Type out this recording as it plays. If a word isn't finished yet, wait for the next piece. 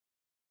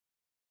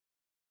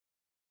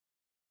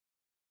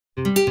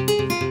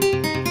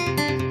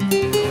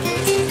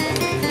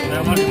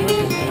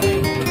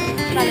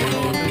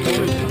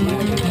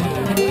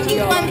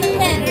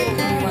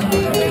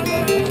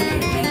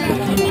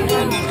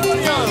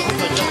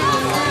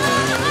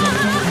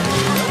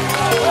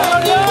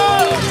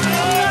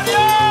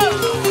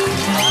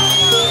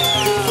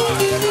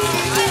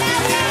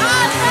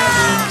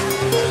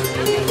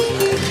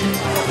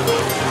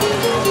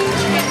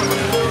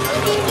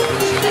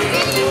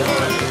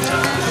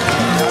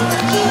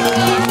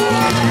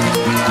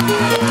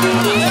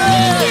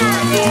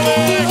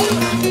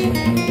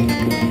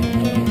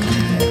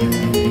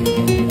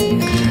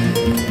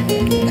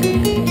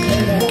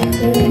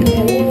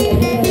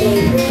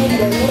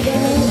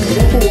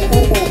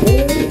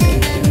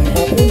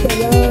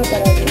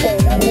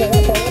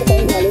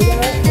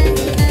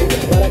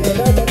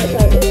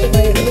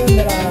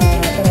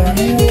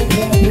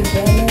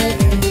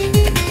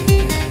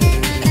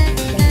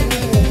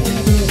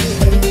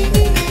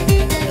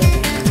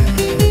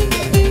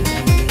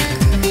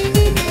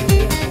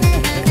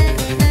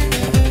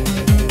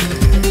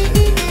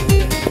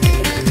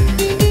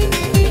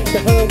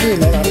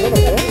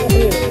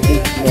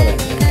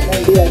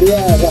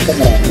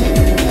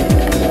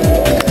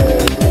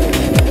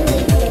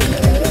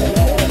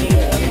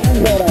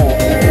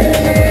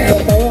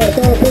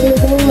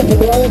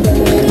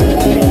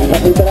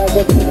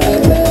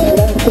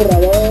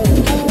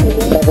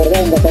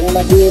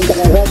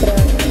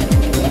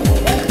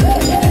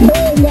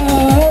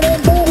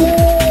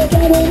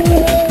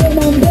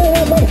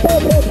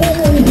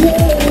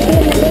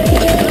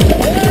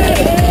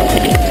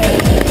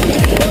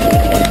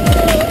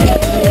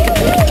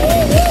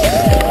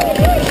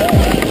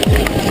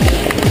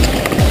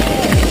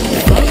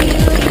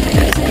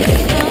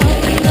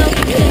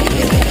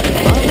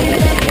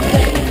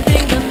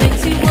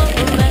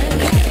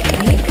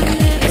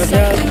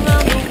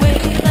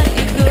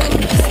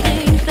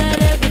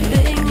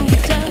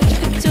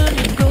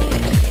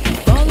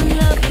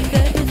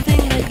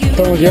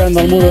Estamos llegando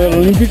al muro de los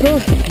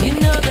Olímpicos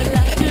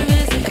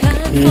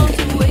y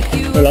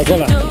en la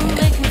cola.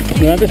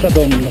 Delante está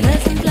todo el mundo.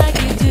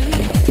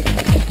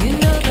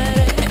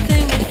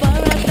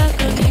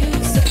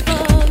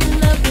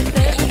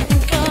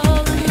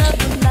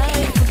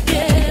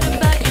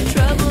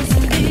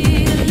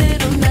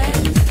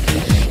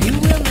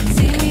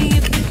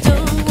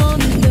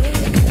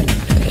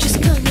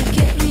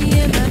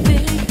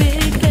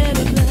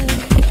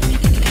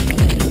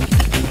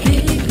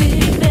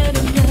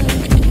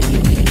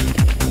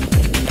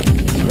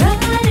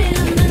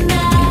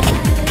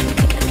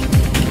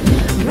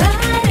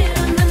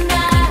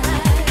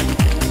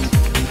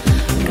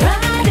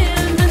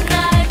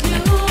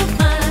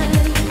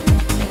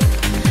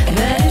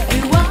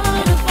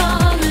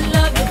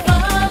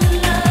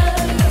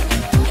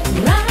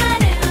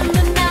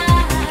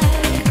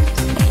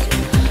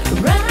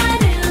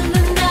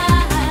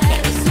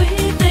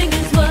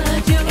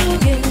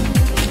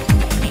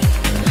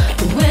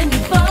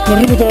 Los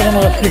ritmos te van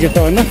a dar que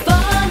estaban, ¿no?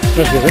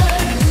 Gracias,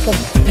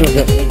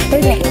 Gracias.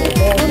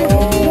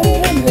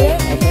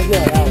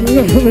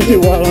 No es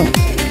igual, ¿no?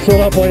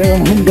 Solo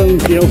apoyamos un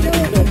deducción.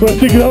 Pues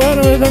estoy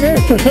grabando también.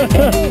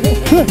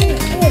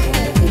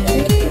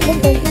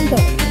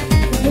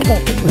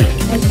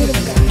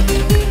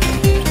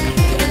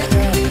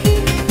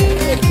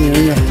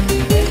 Mira.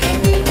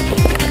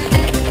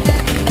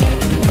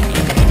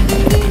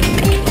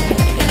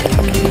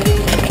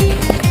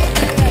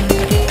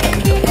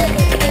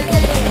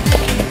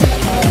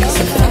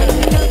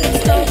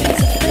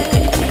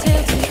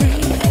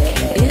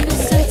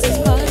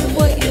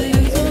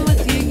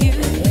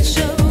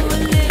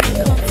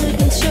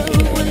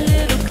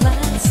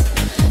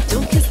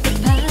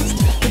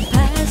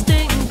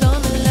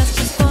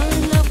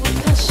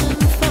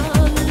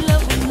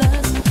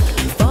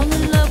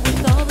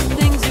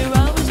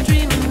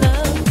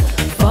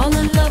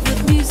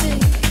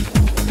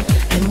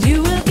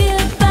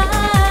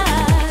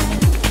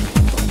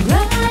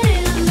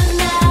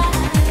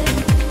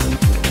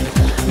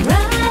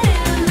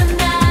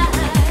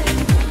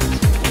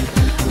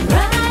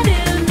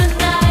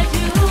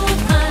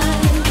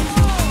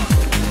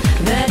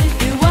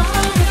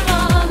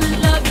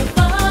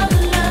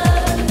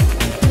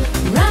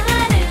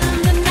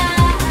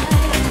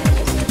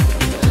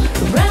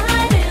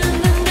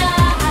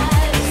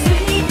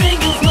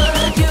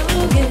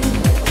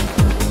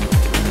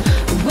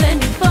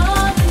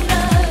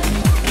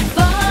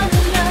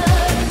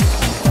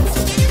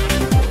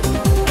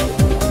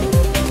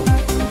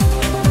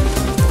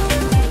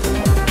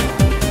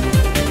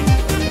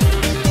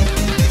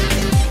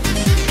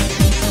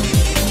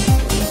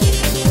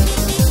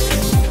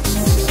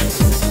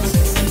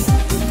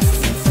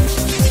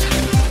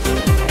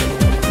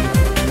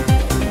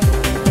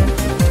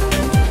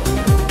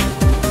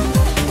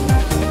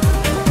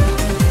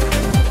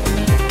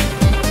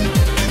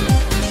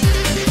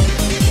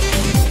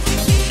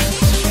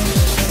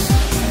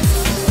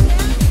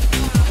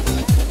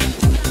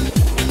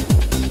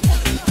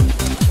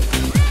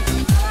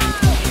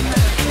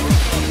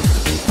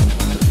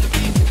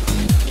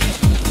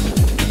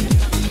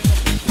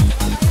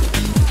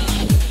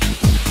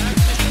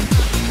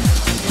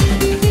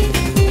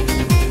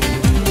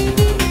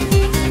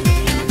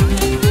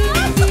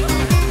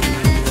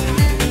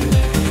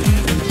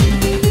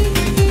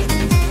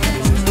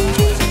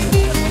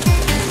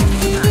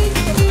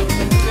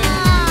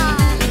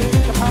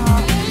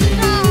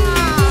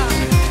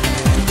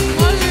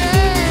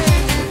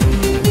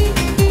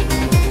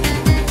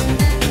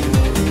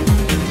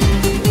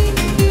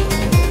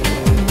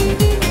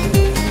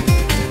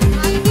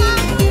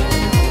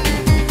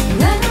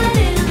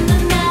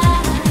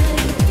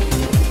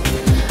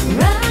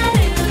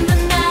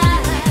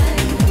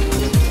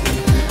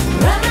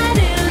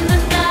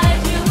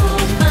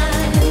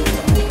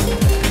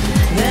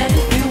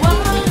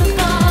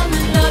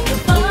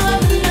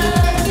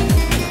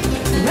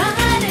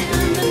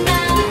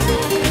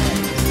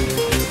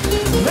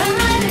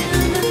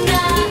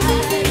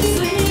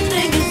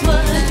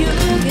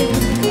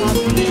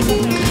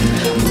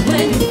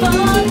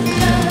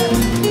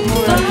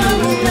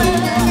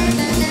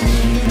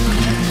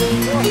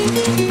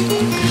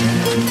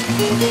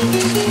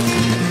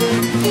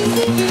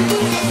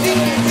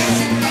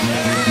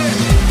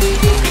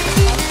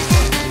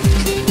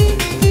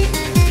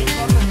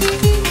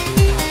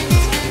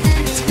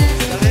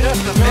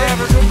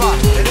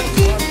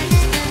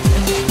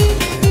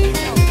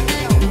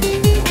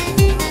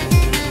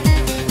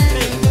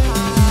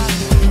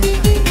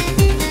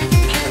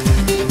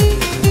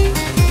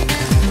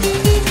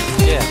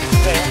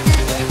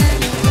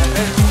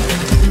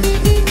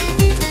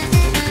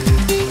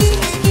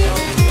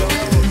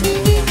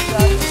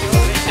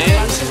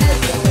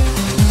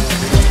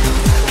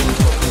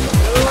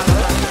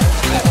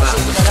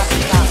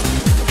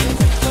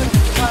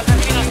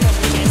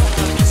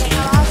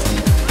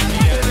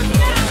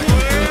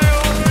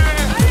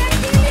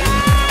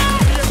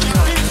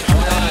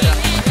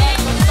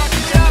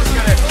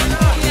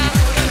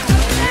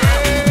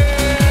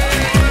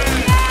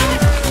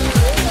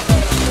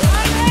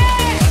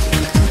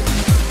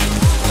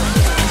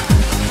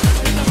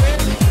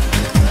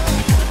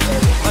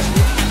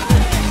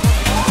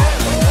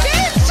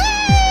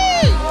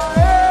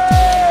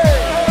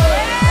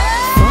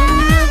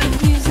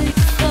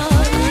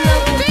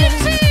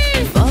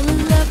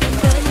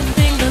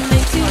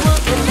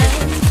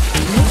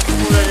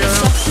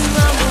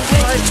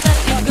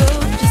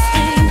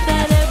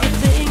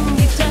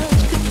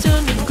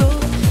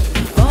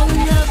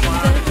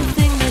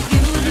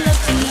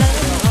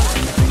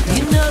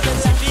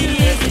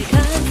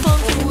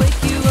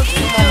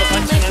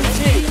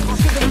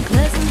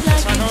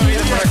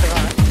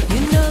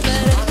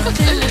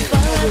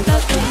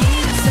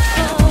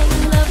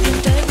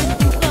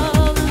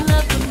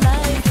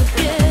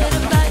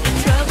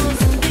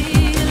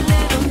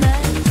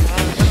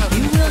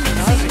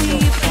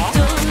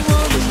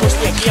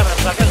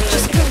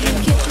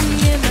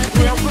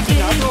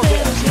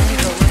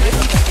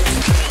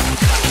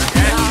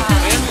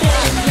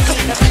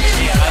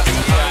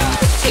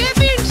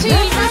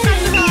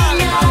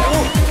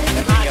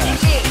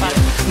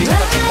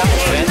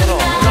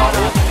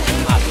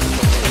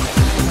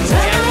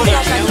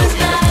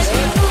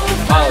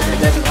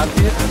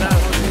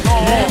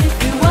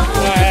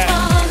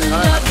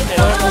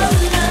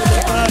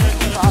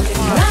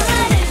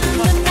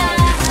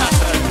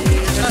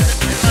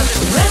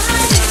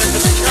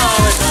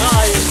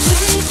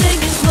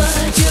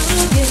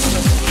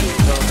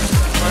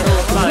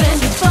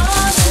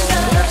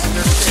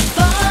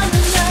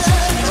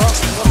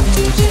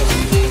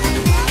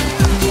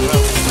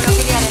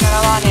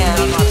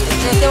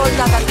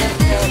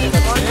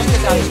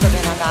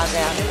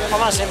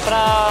 Home, sempre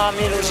amb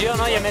il·lusió,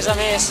 no? I a més,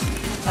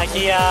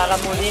 aquí a La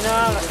Molina,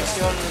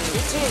 l'estació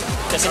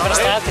que sempre ha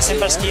estat, que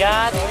sempre ha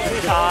esquiat,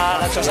 a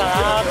la Xosa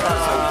d'Alp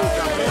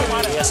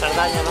i a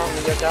Cerdanya, no?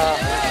 Millor que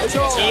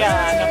aquí a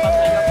cap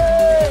altre lloc.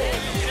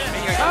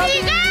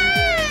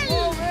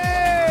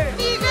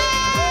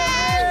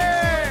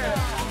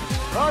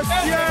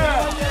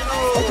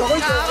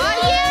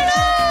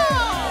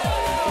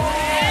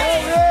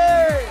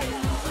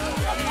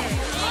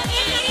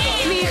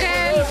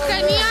 Miguel,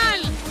 genial,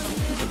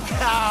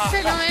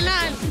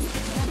 fenomenal.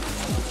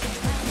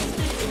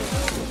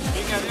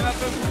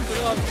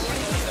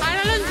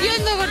 Ahora lo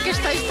entiendo porque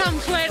estáis tan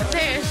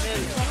fuertes.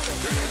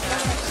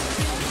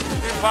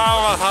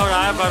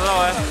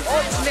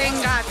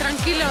 Venga,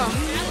 tranquilo.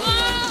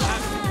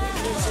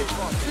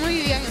 Muy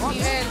bien,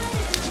 Miguel.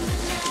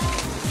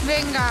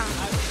 Venga.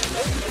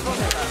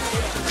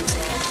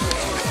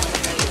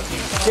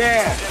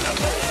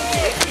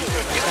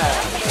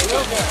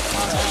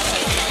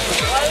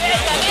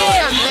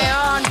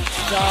 Campeón.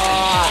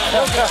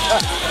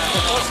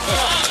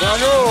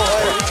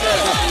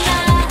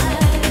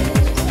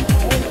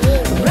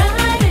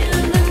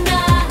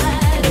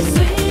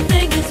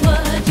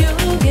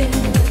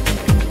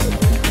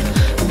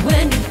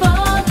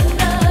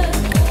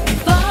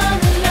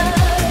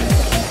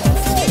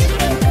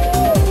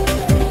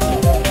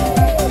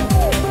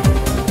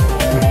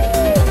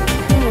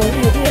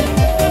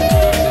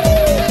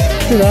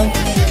 Mira,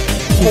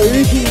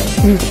 ahí.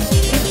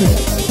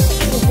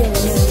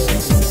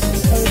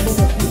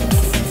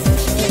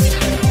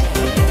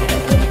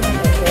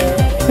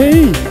 Sí,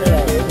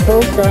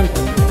 tocan.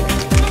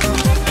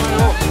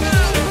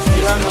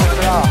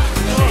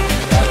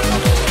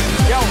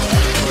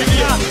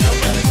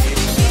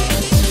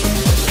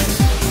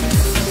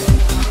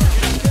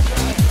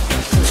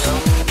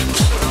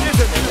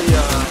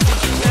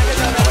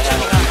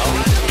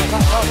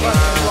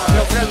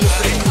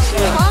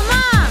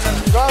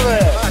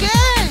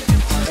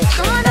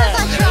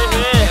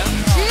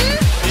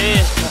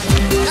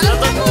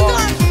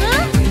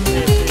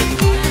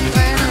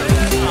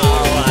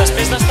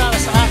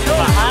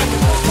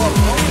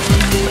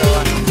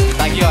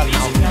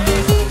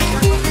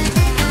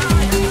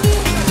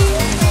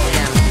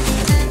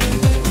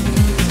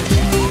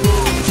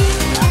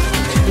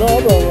 No,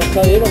 però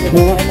està bé, perquè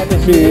no,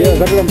 sí, és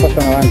que vam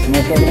passar abans, no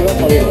s'ha molt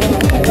bé.